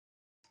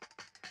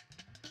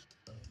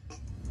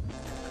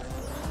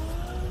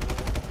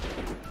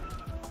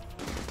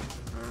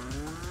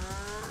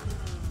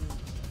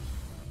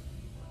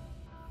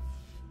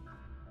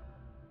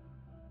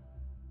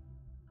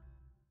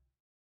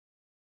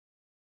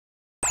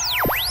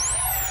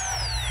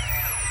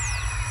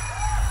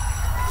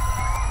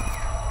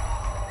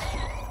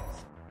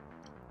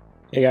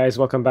Hey guys,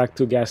 welcome back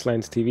to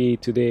Gaslands TV.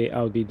 Today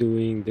I'll be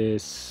doing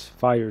this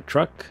fire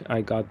truck. I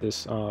got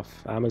this off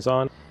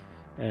Amazon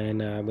and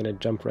I'm gonna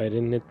jump right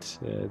in it.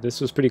 This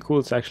was pretty cool.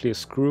 It's actually a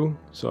screw,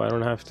 so I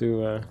don't have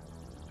to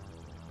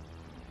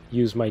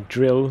use my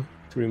drill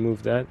to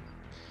remove that.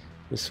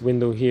 This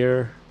window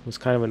here was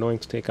kind of annoying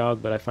to take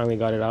out, but I finally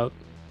got it out,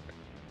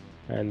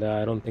 and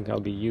I don't think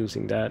I'll be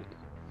using that.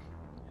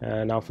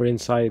 Now for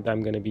inside,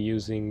 I'm gonna be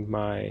using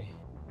my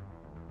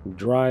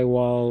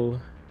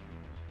drywall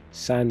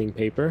sanding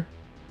paper,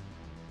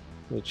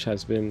 which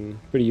has been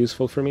pretty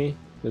useful for me.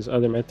 There's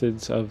other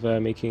methods of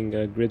making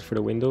a grid for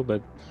the window,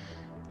 but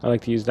I like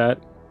to use that.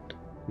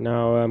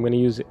 Now I'm going to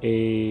use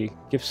a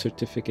gift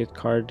certificate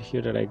card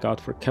here that I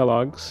got for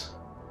Kellogg's.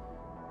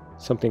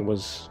 Something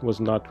was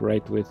not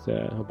right with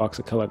a box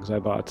of Kellogg's I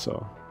bought,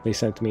 so they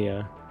sent me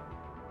a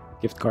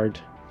gift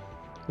card.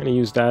 I'm going to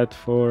use that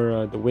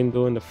for the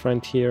window in the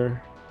front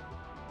here.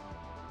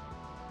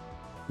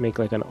 Make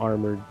like an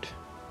armored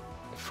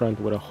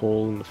front with a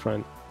hole in the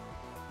front.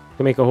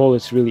 To make a hole,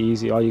 it's really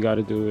easy. All you got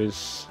to do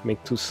is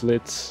make two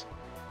slits,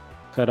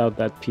 cut out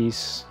that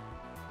piece,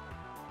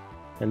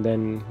 and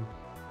then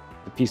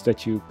the piece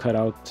that you cut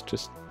out,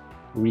 just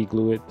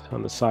re-glue it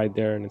on the side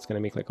there, and it's gonna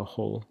make like a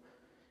hole.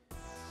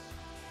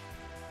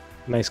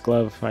 Nice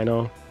glove, I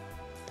know.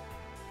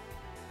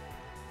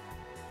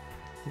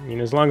 I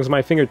mean, as long as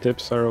my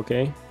fingertips are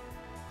okay.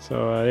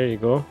 So there you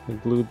go. I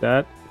glued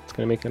that. It's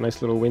gonna make a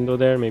nice little window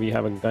there. Maybe you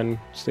have a gun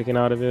sticking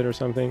out of it or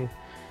something.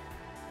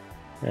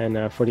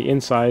 And for the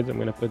inside, I'm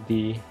gonna put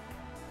the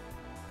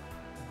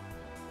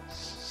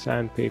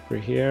sandpaper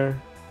here.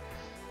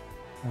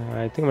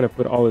 I think I'm gonna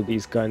put all of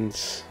these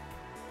guns,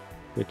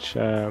 which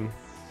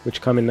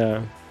come in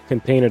a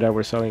container that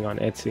we're selling on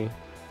Etsy,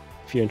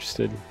 if you're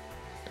interested.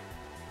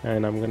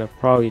 And I'm gonna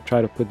probably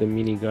try to put the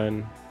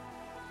minigun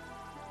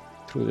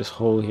through this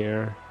hole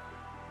here,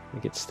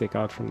 make it stick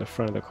out from the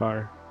front of the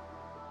car.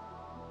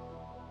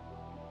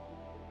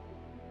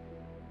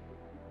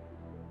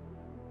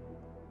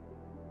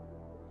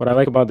 What I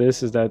like about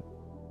this is that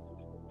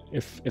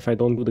if I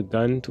don't do the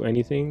gun to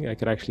anything, I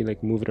could actually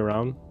like move it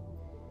around.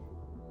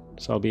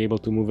 So I'll be able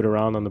to move it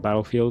around on the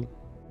battlefield.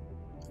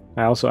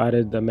 I also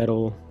added the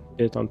metal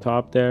bit on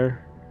top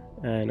there,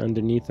 and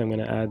underneath I'm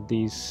gonna add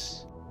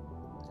these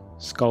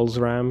skulls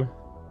ram.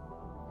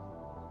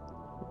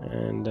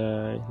 And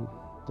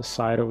the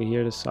side over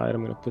here, the side,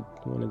 I'm gonna put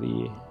one of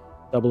the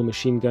double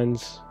machine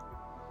guns.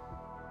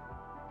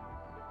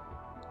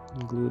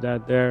 Glue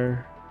that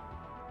there.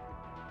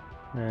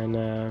 And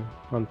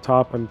on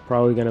top, I'm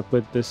probably gonna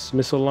put this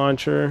missile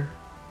launcher.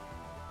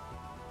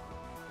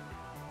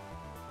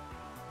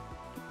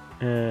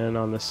 And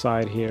on the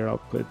side here, I'll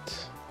put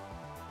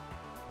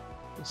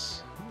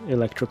this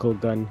electrical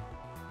gun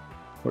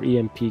or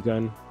EMP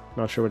gun.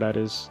 Not sure what that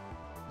is.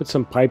 Put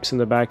some pipes in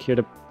the back here.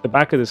 The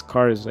back of this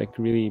car is like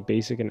really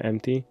basic and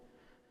empty.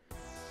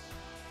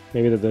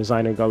 Maybe the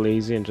designer got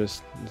lazy and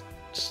just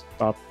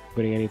stopped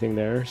putting anything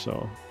there.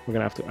 So we're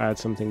gonna have to add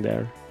something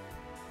there.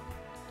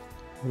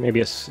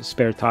 Maybe a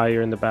spare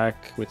tire in the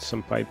back with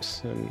some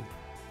pipes, and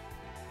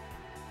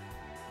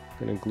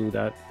I'm gonna glue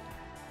that.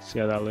 See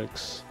how that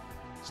looks.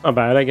 It's not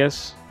bad, I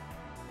guess.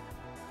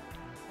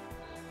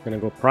 I'm gonna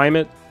go prime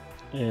it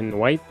in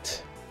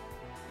white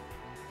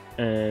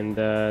and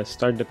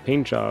start the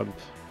paint job.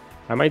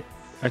 I might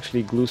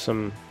actually glue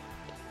some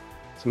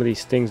of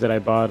these things that I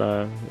bought.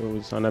 It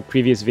was on a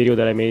previous video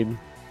that I made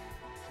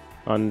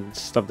on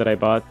stuff that I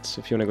bought, so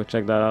if you want to go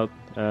check that out.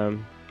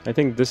 I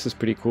think this is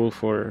pretty cool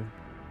for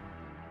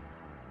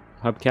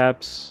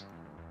hubcaps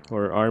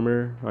or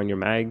armor on your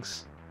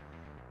mags.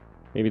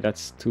 Maybe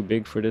that's too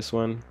big for this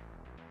one,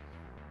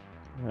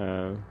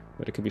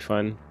 but it could be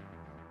fun.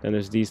 Then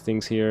there's these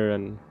things here,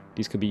 and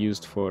these could be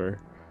used for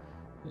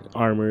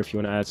armor if you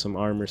want to add some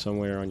armor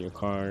somewhere on your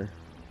car,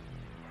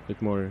 a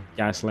bit more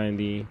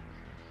Gaslandy.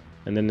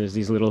 And then there's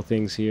these little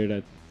things here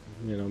that,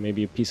 you know,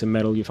 maybe a piece of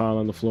metal you found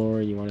on the floor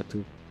and you want it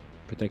to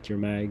protect your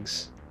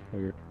mags or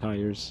your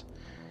tires.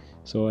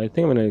 So I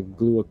think I'm gonna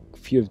glue a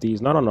few of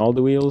these, not on all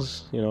the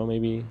wheels, you know,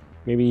 maybe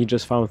you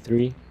just found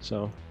 3,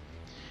 so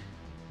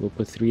we'll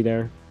put 3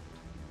 there.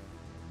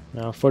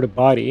 Now for the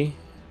body,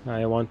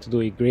 I want to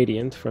do a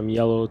gradient from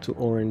yellow to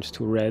orange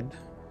to red,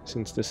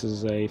 since this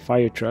is a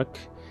fire truck,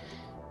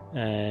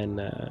 and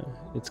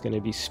it's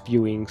gonna be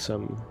spewing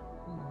some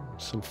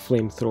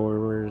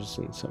flamethrowers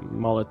and some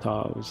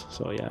Molotovs.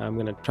 So yeah, I'm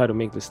gonna try to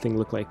make this thing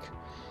look like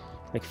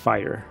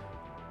fire.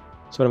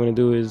 So what I'm gonna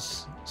do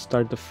is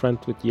start the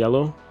front with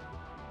yellow.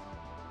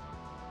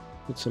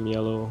 Put some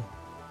yellow.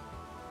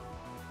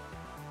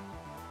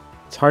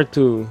 It's hard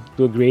to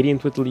do a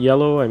gradient with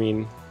yellow. I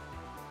mean,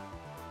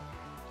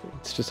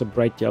 it's just a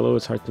bright yellow.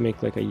 It's hard to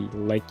make like a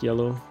light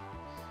yellow.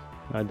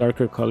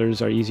 Darker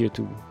colors are easier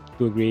to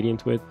do a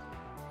gradient with.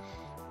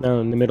 Now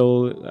in the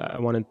middle, I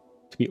want it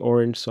to be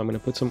orange, so I'm going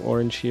to put some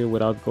orange here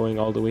without going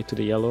all the way to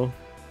the yellow.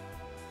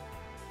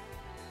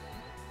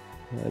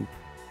 Then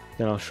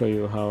I'll show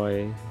you how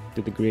I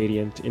did the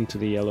gradient into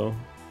the yellow.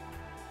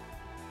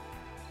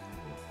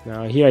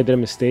 Now here I did a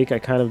mistake. I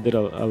kind of did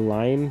a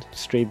line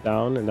straight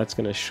down, and that's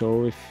gonna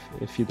show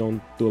if you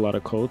don't do a lot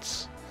of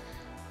coats.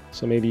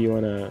 So maybe you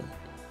wanna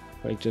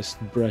like just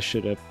brush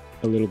it up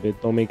a little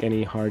bit. Don't make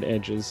any hard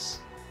edges.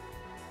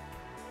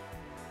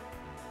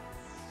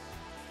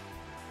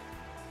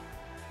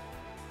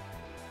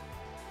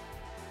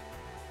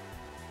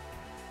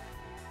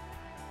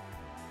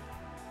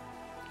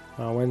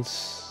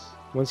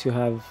 Once you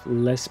have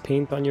less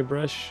paint on your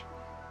brush,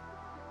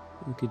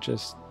 you could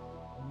just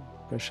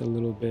brush a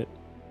little bit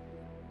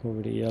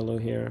over the yellow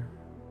here,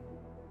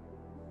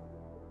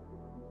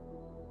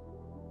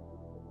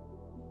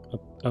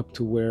 up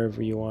to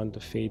wherever you want the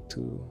fade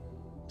to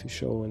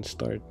show and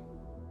start.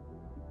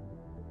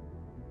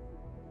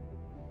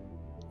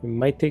 It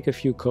might take a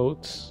few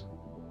coats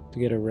to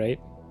get it right.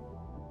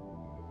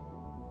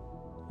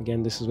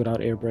 Again, this is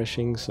without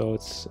airbrushing, so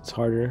it's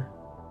harder.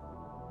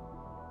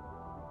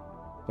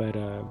 But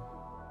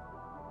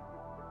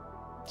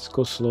just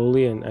go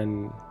slowly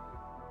and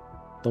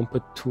don't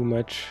put too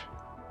much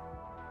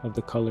of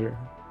the color,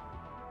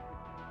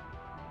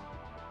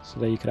 so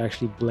that you could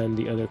actually blend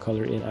the other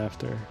color in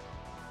after.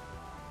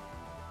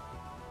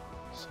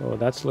 So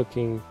that's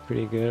looking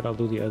pretty good. I'll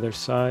do the other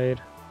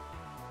side.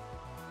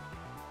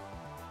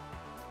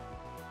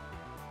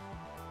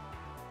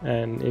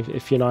 And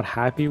if you're not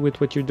happy with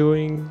what you're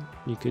doing,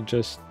 you could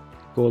just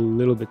go a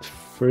little bit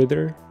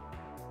further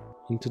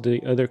into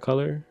the other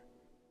color,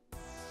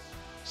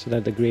 so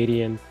that the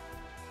gradient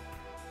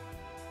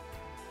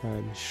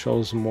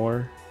shows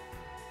more.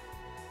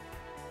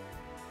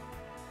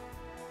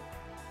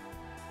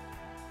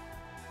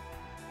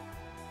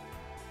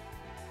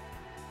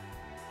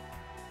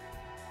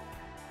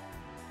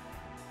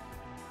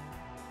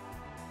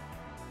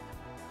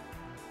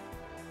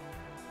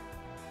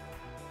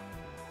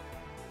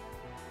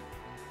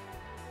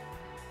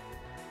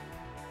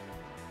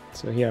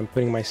 So here I'm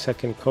putting my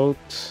second coat.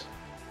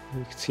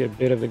 You can see a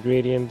bit of the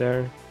gradient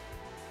there.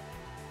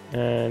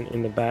 And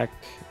in the back,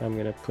 I'm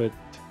gonna put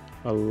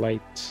a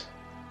light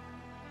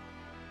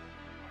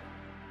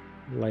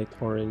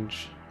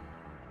orange,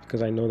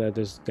 because I know that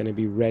there's gonna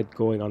be red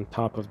going on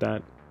top of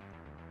that.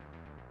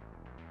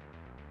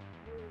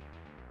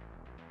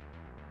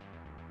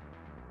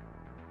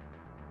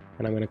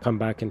 And I'm gonna come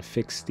back and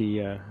fix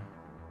the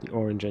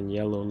orange and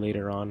yellow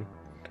later on.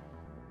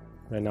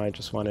 Right now I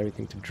just want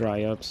everything to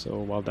dry up, so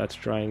while that's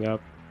drying up,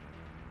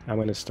 I'm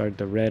gonna start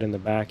the red in the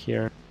back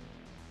here.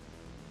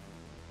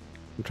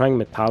 I'm trying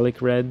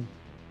metallic red,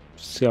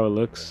 see how it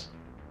looks.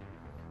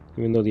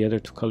 Even though the other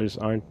two colors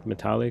aren't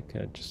metallic,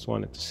 I just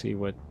wanted to see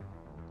what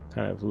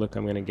kind of look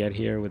I'm gonna get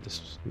here with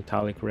this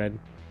metallic red.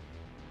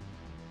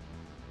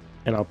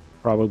 And I'll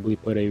probably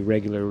put a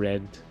regular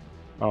red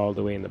all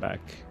the way in the back,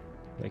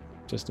 like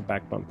just the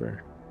back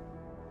bumper,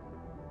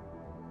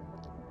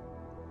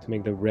 to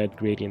make the red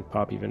gradient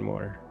pop even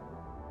more.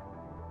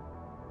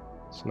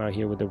 So now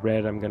here with the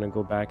red, I'm gonna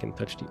go back and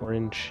touch the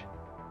orange.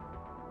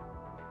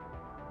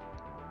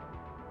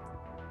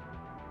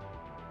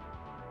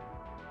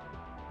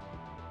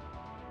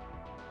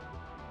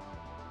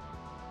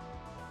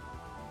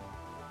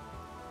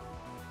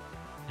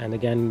 And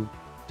again,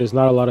 there's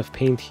not a lot of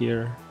paint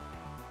here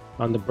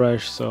on the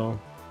brush, so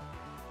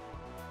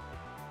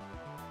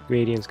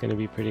gradient's gonna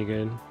be pretty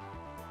good.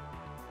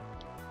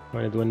 I'm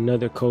gonna do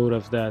another coat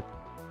of that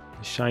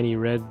shiny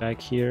red back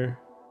here.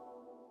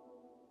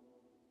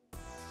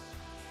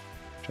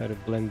 Try to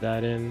blend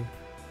that in.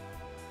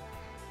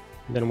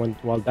 And then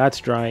while that's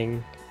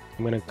drying,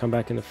 I'm gonna come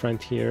back in the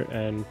front here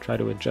and try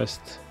to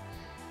adjust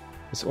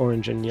this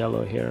orange and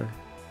yellow here.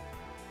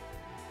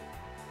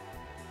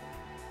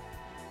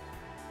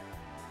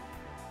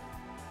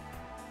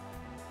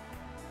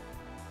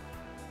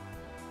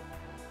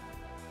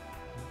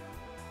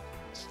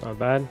 It's not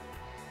bad.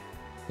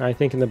 Now I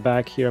think in the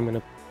back here I'm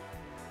gonna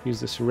use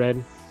this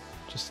red,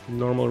 just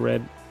normal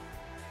red.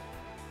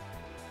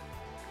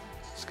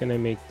 It's gonna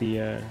make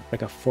the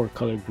like a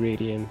 4-color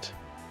gradient.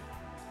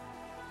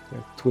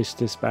 Twist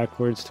this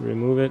backwards to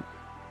remove it,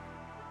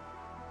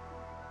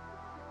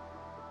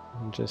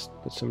 and just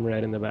put some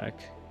red in the back.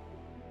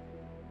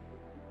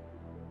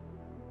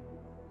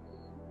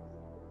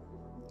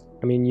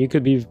 I mean, you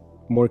could be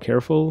more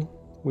careful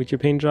with your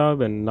paint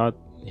job and not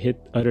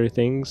hit other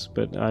things,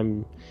 but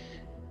I'm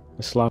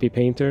a sloppy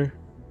painter,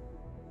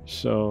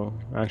 so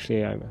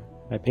actually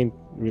I paint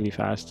really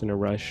fast in a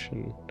rush,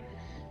 and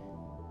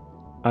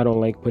I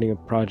don't like putting a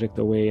project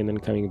away and then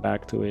coming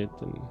back to it,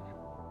 and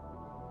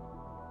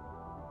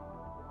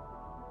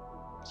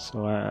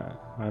so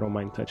I don't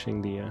mind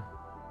touching the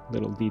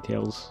little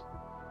details.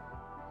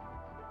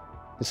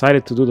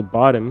 Decided to do the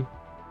bottom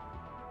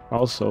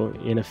also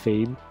in a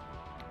fade.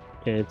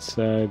 It's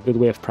a good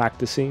way of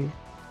practicing.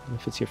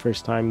 If it's your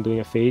first time doing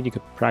a fade, you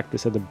could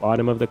practice at the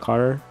bottom of the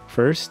car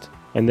first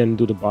and then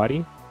do the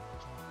body.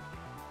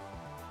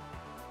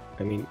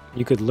 I mean,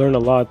 you could learn a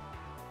lot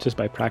just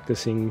by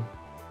practicing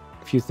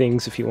a few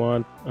things if you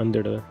want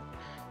under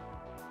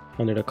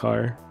the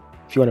car.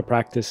 If you want to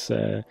practice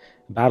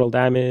battle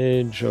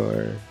damage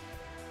or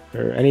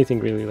anything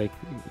really, like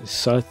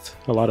Suth,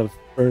 a lot of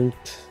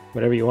burnt,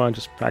 whatever you want.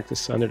 Just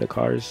practice under the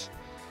cars.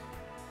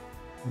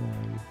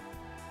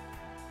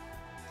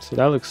 So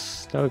that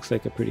looks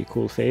like a pretty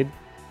cool fade.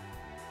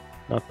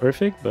 Not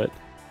perfect, but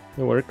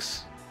it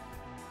works.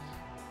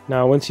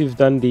 Now, once you've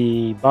done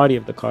the body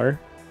of the car,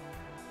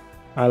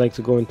 I like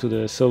to go into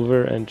the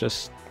silver and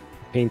just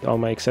paint all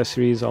my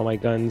accessories, all my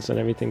guns, and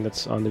everything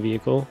that's on the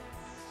vehicle.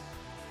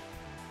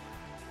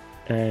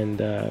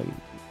 And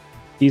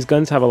these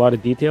guns have a lot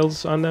of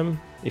details on them.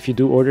 If you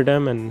do order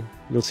them, and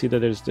you'll see that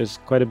there's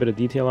quite a bit of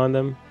detail on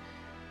them.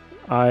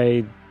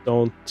 I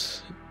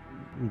don't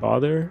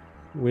bother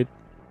with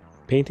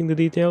painting the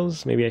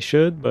details. Maybe I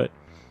should, but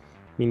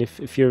I mean,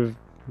 if you're a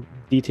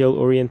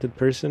detail-oriented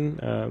person,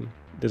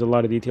 there's a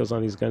lot of details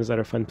on these guns that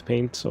are fun to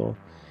paint. So,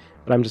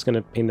 but I'm just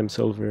gonna paint them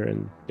silver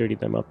and dirty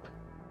them up.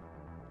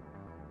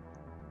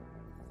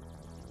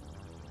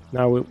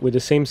 Now with the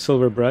same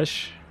silver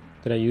brush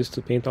that I used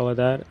to paint all of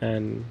that,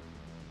 and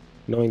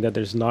knowing that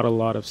there's not a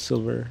lot of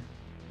silver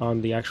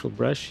on the actual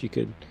brush, you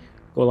could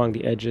go along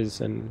the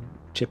edges and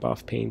chip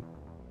off paint.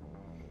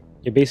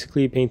 You're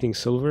basically painting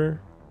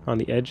silver on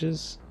the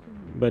edges,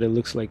 but it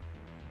looks like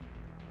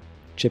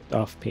chipped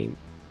off paint.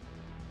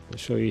 I'll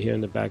show you here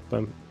in the back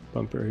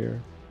bumper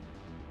here.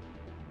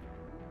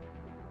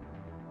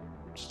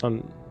 Just on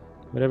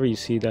whatever you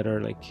see that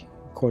are like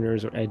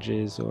corners or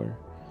edges or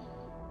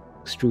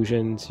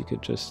extrusions, you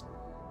could just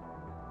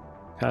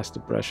pass the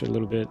brush a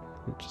little bit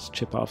and just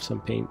chip off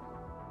some paint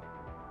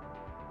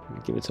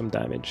and give it some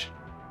damage.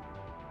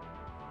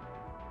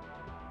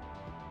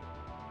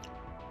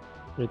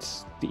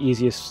 It's the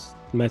easiest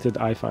method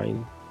I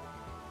find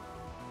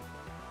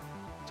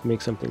to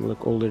make something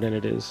look older than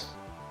it is.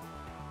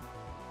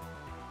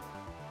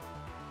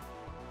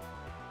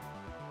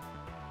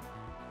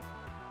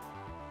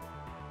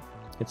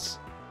 It's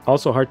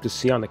also hard to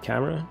see on the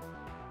camera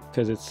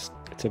because it's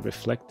a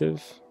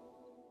reflective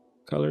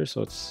color,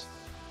 so it's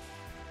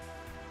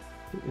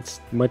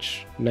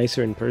much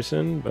nicer in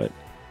person, but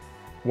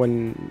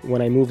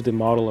when I move the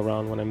model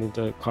around, when I move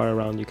the car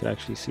around, you can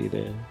actually see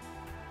the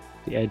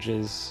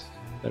edges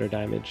that are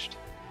damaged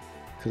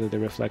because of the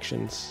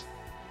reflections.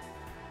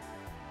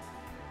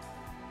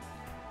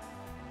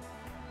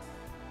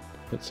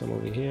 Put some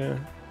over here.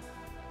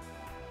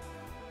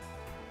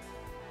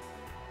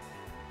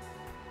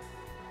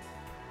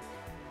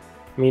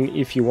 I mean,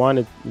 if you want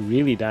it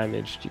really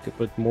damaged, you could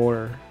put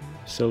more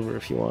silver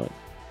if you want.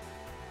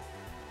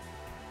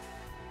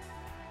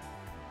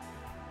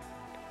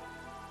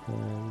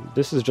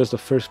 This is just the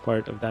first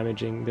part of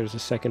damaging. There's a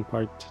second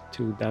part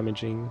to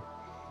damaging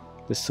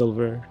the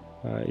silver.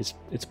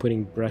 It's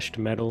putting brushed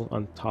metal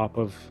on top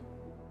of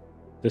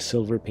the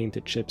silver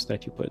painted chips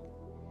that you put.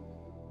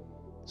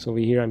 So over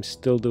here I'm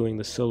still doing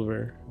the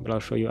silver, but I'll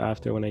show you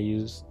after when I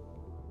use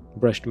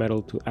brushed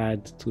metal to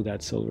add to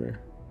that silver.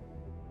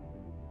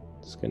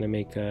 It's gonna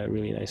make a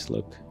really nice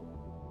look.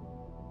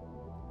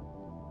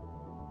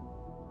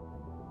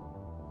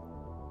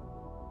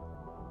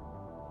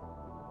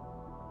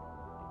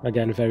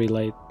 Again, very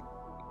light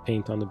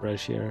paint on the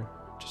brush here,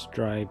 just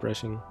dry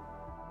brushing.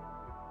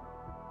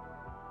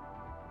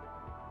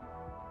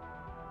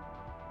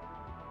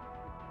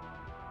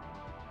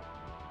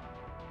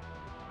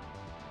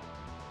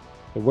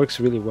 It works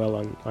really well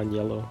on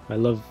yellow. I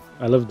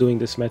love doing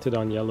this method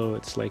on yellow.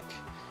 It's like,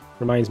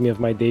 reminds me of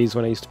my days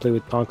when I used to play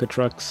with Tonka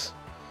trucks,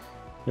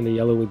 when the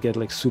yellow would get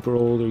like super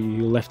old, or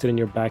you left it in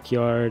your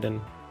backyard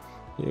and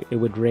it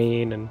would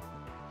rain and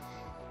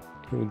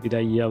it would be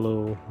that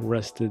yellow,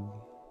 rusted,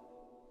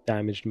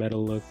 damaged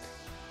metal look.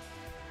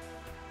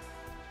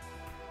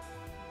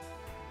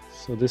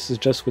 So this is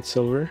just with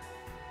silver.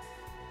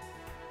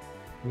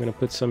 I'm gonna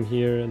put some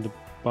here at the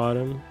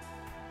bottom.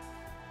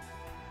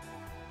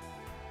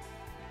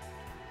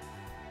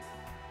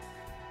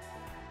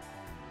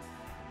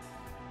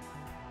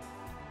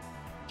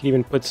 You can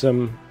even put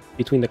some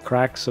between the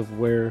cracks of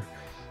where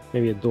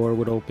maybe a door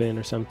would open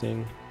or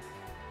something.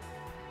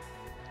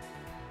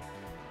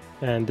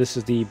 And this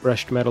is the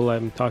brushed metal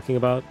I'm talking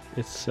about.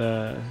 It's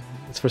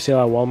for sale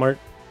at Walmart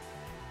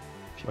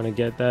if you want to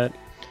get that.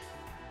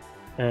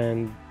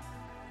 And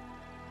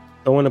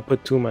don't want to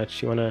put too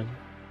much. You want to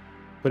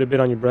put a bit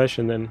on your brush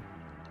and then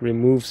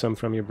remove some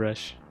from your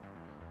brush.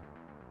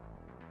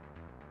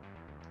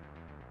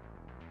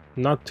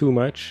 Not too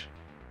much.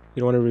 You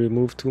don't want to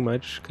remove too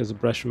much because the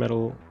brushed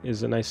metal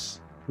is a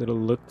nice little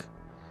look.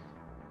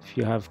 If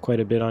you have quite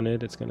a bit on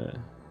it, it's gonna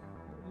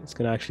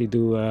actually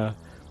do a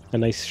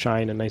nice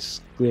shine, a nice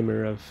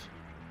glimmer of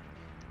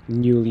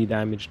newly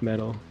damaged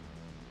metal.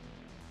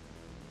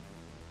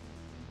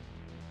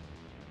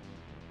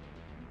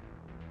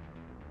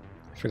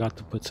 I forgot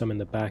to put some in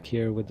the back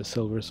here with the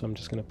silver, so I'm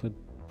just gonna put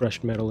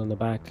brushed metal in the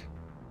back.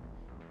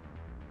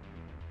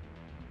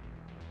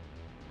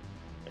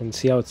 And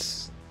see how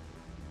it's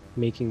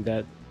making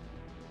that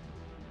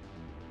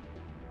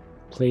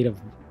plate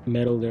of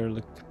metal there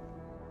look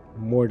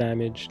more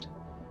damaged.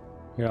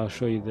 Here, I'll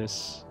show you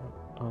this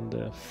on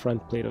the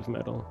front plate of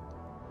metal.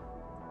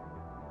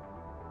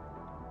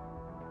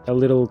 That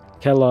little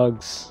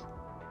Kellogg's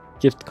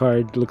gift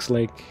card looks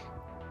like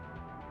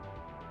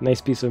Nice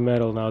piece of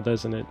metal now,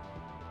 doesn't it?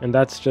 And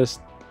that's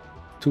just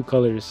 2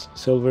 colors,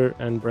 silver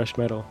and brushed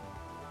metal.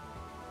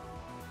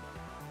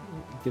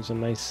 It gives a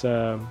nice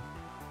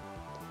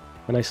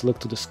look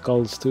to the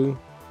skulls too.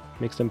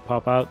 Makes them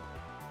pop out.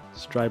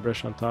 Just dry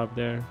brush on top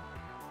there.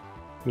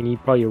 I mean, he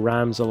probably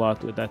rams a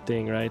lot with that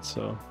thing, right?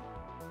 So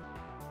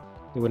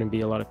there wouldn't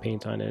be a lot of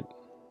paint on it.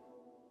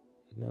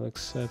 That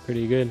looks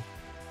pretty good.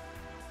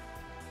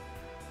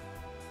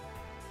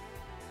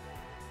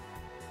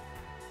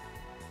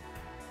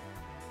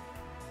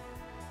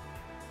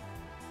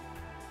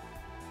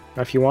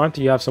 Now, if you want,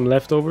 you have some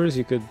leftovers,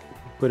 you could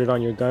put it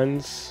on your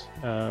guns.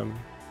 You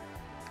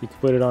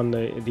could put it on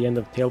the end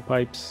of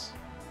tailpipes.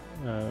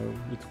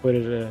 You could put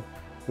it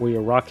where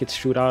your rockets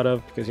shoot out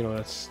of, because you know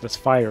that's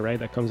fire, right?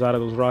 That comes out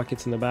of those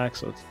rockets in the back,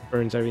 so it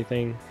burns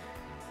everything.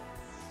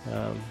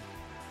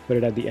 Put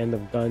it at the end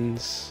of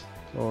guns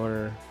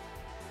or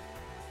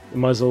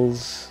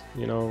muzzles,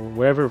 you know,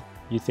 wherever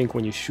you think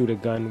when you shoot a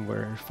gun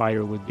where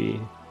fire would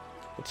be.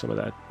 Put some of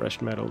that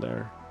brushed metal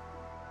there.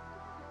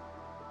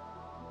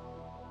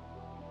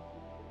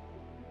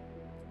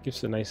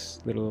 Gives a nice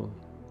little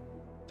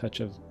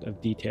touch of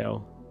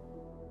detail.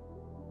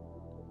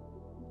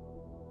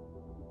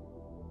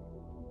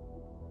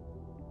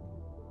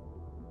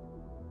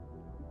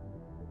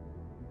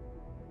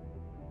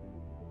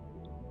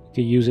 You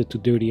could use it to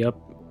dirty up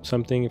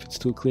something if it's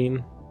too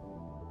clean.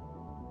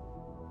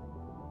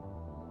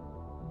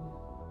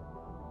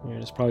 Yeah,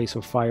 there's probably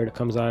some fire that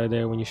comes out of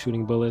there when you're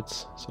shooting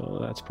bullets, so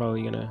that's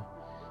probably gonna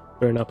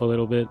burn up a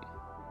little bit.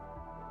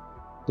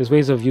 There's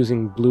ways of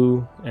using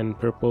blue and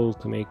purple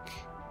to make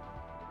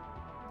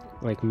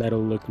like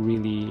metal look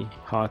really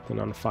hot and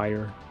on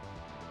fire.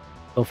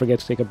 Don't forget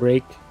to take a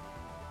break.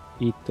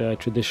 Eat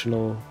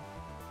traditional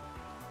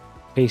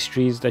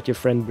pastries that your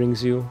friend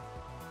brings you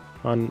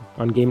on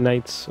game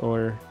nights,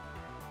 or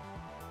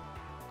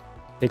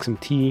take some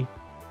tea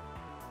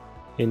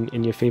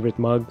in your favorite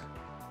mug.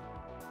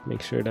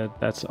 Make sure that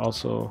that's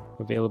also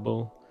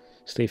available.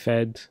 Stay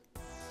fed,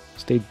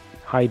 stay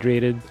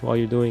hydrated while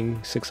you're doing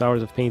 6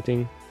 hours of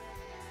painting.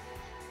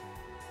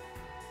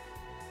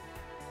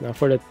 Now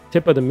for the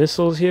tip of the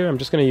missiles here, I'm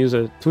just going to use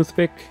a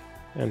toothpick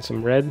and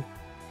some red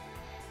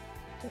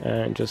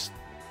and just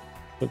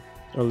put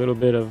a little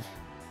bit of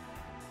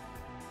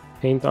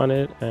paint on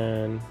it,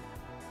 and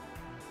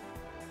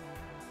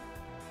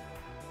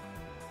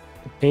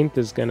the paint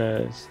is going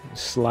to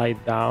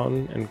slide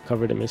down and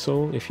cover the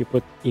missile if you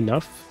put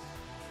enough.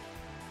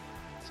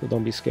 So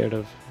don't be scared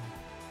of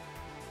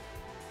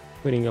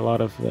putting a lot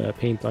of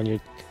paint on your...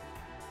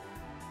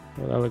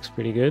 Well, that looks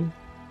pretty good.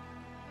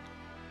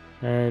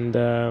 And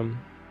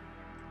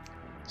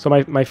so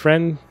my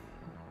friend,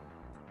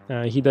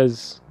 he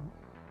does,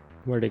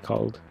 what are they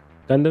called?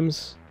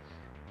 Gundams.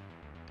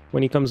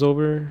 When he comes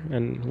over,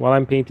 and while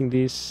I'm painting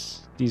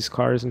these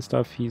cars and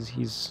stuff,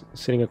 he's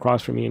sitting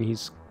across from me and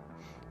he's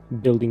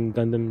building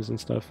Gundams and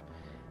stuff.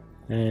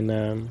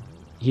 And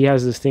he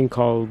has this thing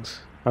called...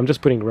 I'm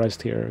just putting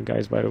rust here,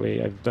 guys, by the way.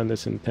 I've done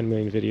this in 10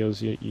 million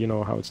videos. You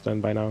know how it's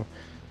done by now.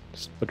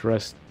 Just put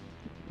rust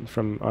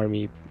from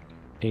Army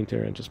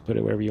Painter and just put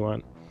it wherever you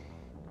want.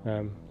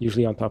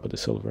 Usually on top of the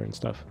silver and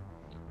stuff.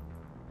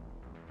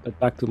 But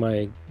back to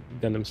my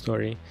Gundam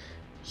story.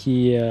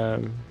 He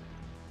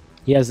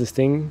has this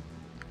thing,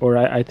 or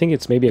I think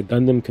it's maybe a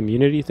Gundam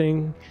community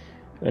thing,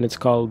 and it's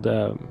called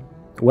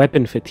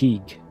weapon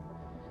fatigue.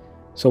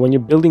 So when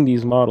you're building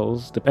these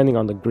models, depending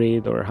on the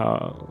grade or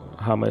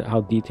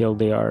how detailed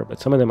they are, but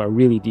some of them are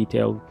really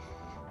detailed.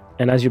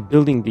 And as you're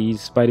building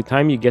these, by the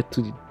time you get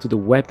to the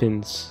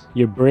weapons,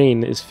 your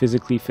brain is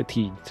physically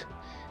fatigued.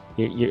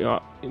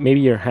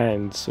 Maybe your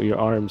hands or your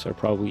arms are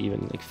probably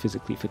even like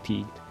physically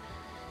fatigued.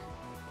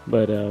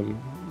 But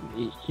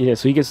yeah,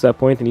 so he gets to that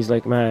point and he's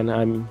like, man,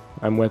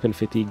 I'm weapon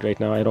fatigued right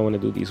now. I don't want to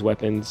do these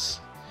weapons.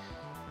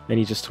 And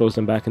he just throws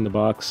them back in the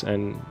box.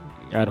 And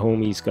at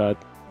home he's got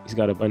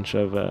a bunch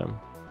of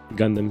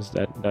Gundams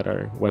that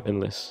are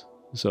weaponless.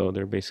 So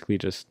they're basically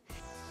just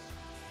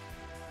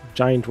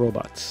giant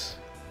robots.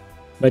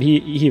 But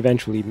he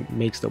eventually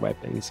makes the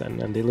weapons,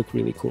 and they look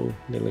really cool.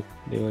 They look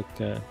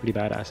pretty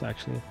badass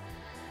actually.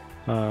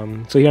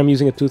 So here I'm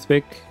using a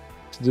toothpick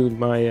to do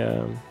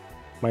my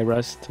my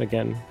rust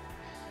again.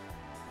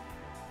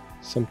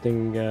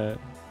 Something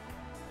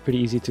pretty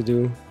easy to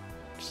do.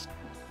 Just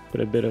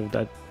put a bit of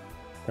that.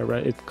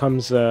 It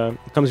comes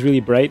really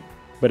bright,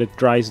 but it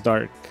dries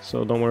dark,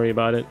 so don't worry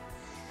about it.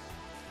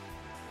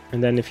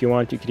 And then if you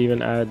want, you could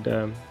even add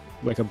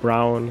like a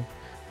brown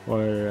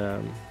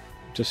or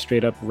just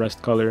straight up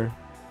rust color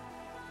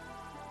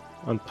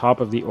on top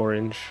of the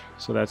orange,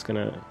 so that's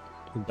gonna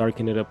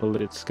darken it up a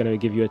little. It's gonna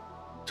give you a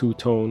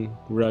two-tone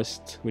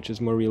rust, which is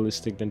more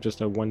realistic than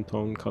just a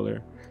one-tone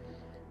color.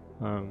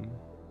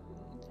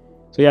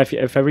 So yeah,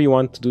 if ever you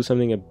want to do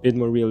something a bit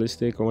more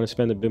realistic or want to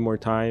spend a bit more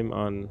time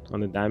on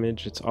the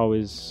damage, it's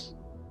always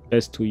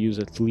best to use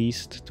at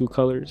least 2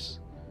 colors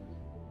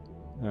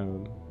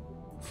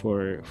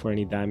for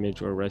any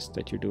damage or rust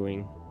that you're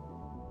doing.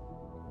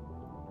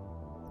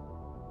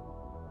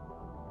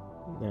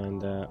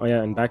 And oh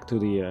yeah, and back to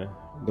the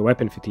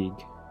weapon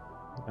fatigue.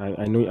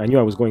 I knew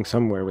I was going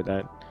somewhere with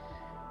that.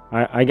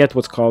 I get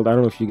what's called, I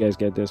don't know if you guys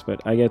get this,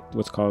 but I get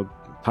what's called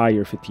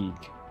tire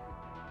fatigue.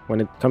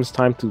 When it comes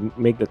time to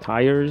make the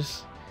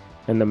tires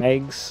and the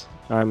mags,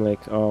 I'm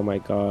like, oh my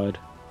god,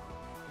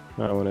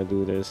 I don't want to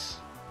do this,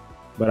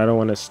 but I don't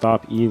want to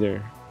stop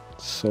either.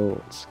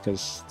 So it's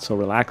because it's so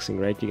relaxing,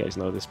 right? You guys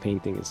know this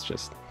painting is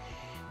just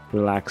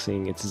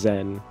relaxing. It's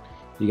zen.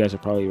 You guys are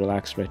probably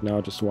relaxed right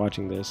now just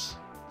watching this,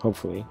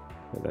 hopefully.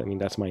 I mean,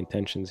 that's my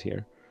intentions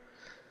here.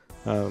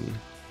 But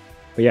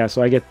yeah,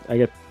 so I get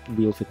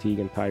wheel fatigue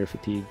and tire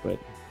fatigue, but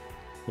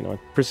you know, I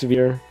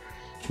persevere,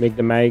 make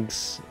the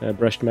mags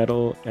brushed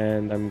metal,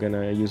 and I'm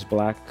gonna use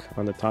black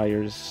on the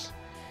tires.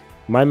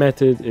 My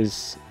method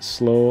is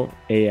slow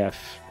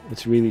AF.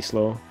 It's really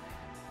slow.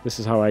 This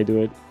is how I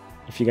do it.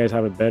 If you guys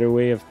have a better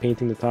way of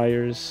painting the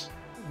tires,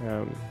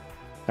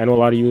 I know a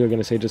lot of you are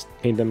gonna say just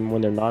paint them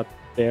when they're not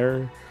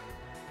there,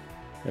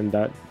 and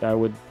that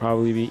would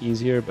probably be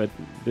easier, but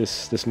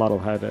this model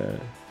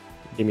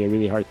gave me a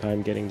really hard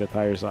time getting the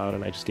tires out,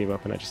 and I just gave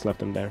up and I just left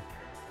them there.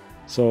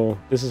 So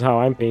this is how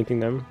I'm painting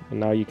them,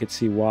 and now you could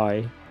see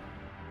why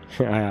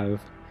I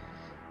have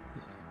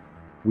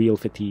wheel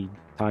fatigue,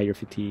 tire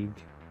fatigue.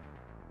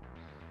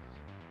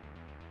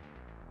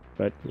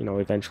 But you know,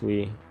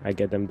 eventually I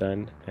get them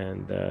done,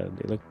 and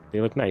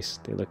they look nice.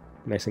 They look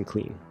nice and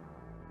clean.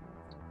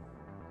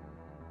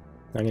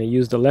 I'm gonna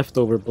use the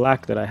leftover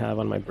black that I have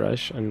on my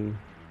brush and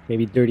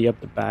maybe dirty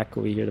up the back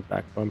over here, the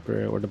back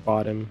bumper, or the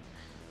bottom,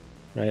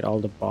 right? All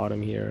the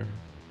bottom here.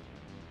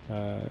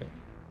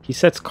 He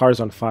sets cars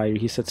on fire.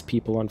 He sets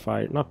people on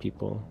fire. Not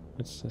people.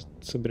 It's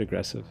a bit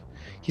aggressive.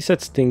 He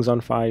sets things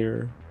on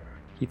fire.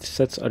 He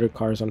sets other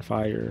cars on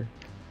fire,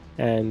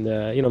 and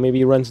you know, maybe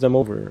he runs them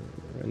over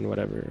and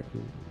whatever,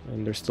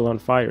 and they're still on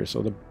fire.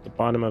 So the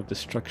bottom of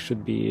this truck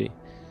should be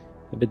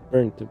a bit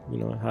burnt. You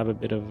know, have a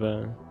bit of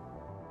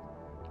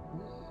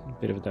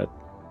that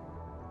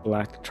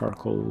black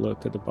charcoal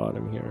look at the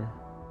bottom here,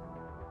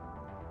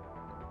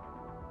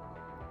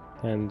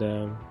 and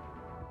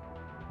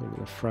maybe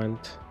the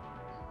front.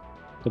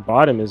 The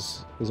bottom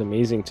is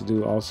amazing to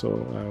do also.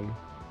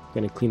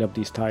 Gonna clean up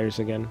these tires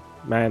again.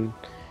 Man,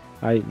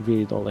 I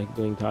really don't like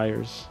doing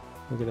tires.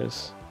 Look at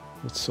this.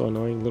 It's so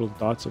annoying. Little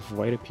dots of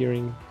white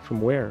appearing from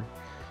where?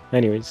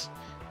 Anyways,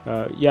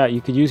 yeah, you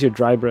could use your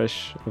dry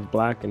brush of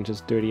black and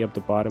just dirty up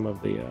the bottom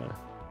of the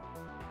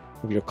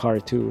of your car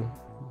too.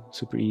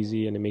 Super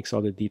easy, and it makes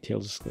all the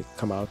details like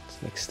come out,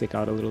 like stick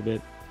out a little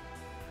bit.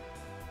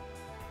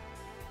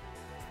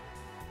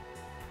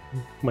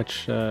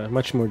 Much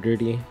more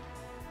dirty.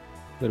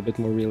 A little bit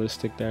more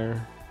realistic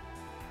there.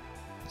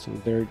 Some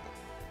dirt.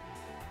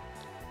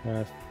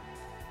 A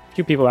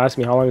few people ask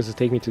me how long does it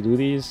take me to do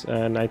these,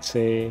 and I'd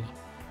say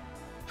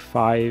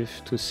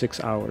 5 to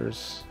 6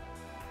 hours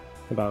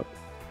about,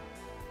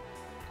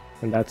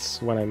 and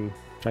that's when I'm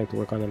trying to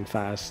work on them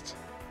fast.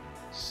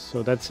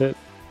 So that's it.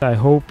 I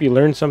hope you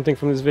learned something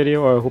from this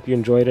video, or I hope you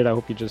enjoyed it. I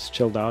hope you just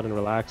chilled out and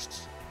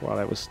relaxed while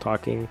I was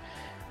talking.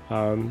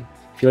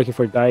 If you're looking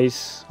for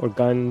dice or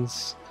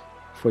guns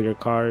for your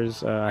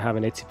cars, I have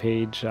an Etsy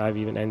page. I have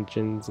even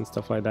engines and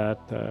stuff like that.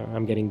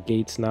 I'm getting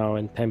gates now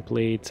and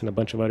templates and a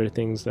bunch of other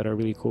things that are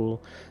really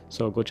cool.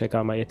 So go check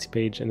out my Etsy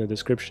page in the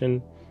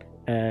description.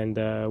 And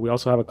we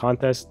also have a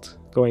contest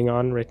going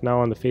on right now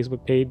on the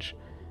Facebook page.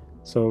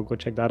 So go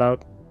check that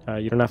out.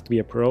 You don't have to be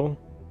a pro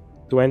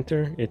to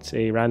enter. It's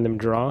a random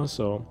draw,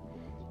 so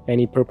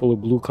any purple or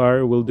blue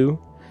car will do.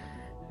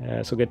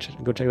 So go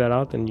check that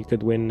out, and you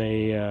could win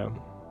a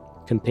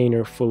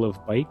container full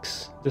of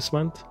bikes this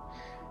month.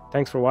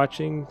 Thanks for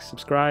watching.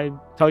 Subscribe,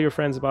 tell your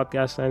friends about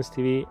Gaslands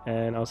TV,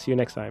 and I'll see you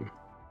next time.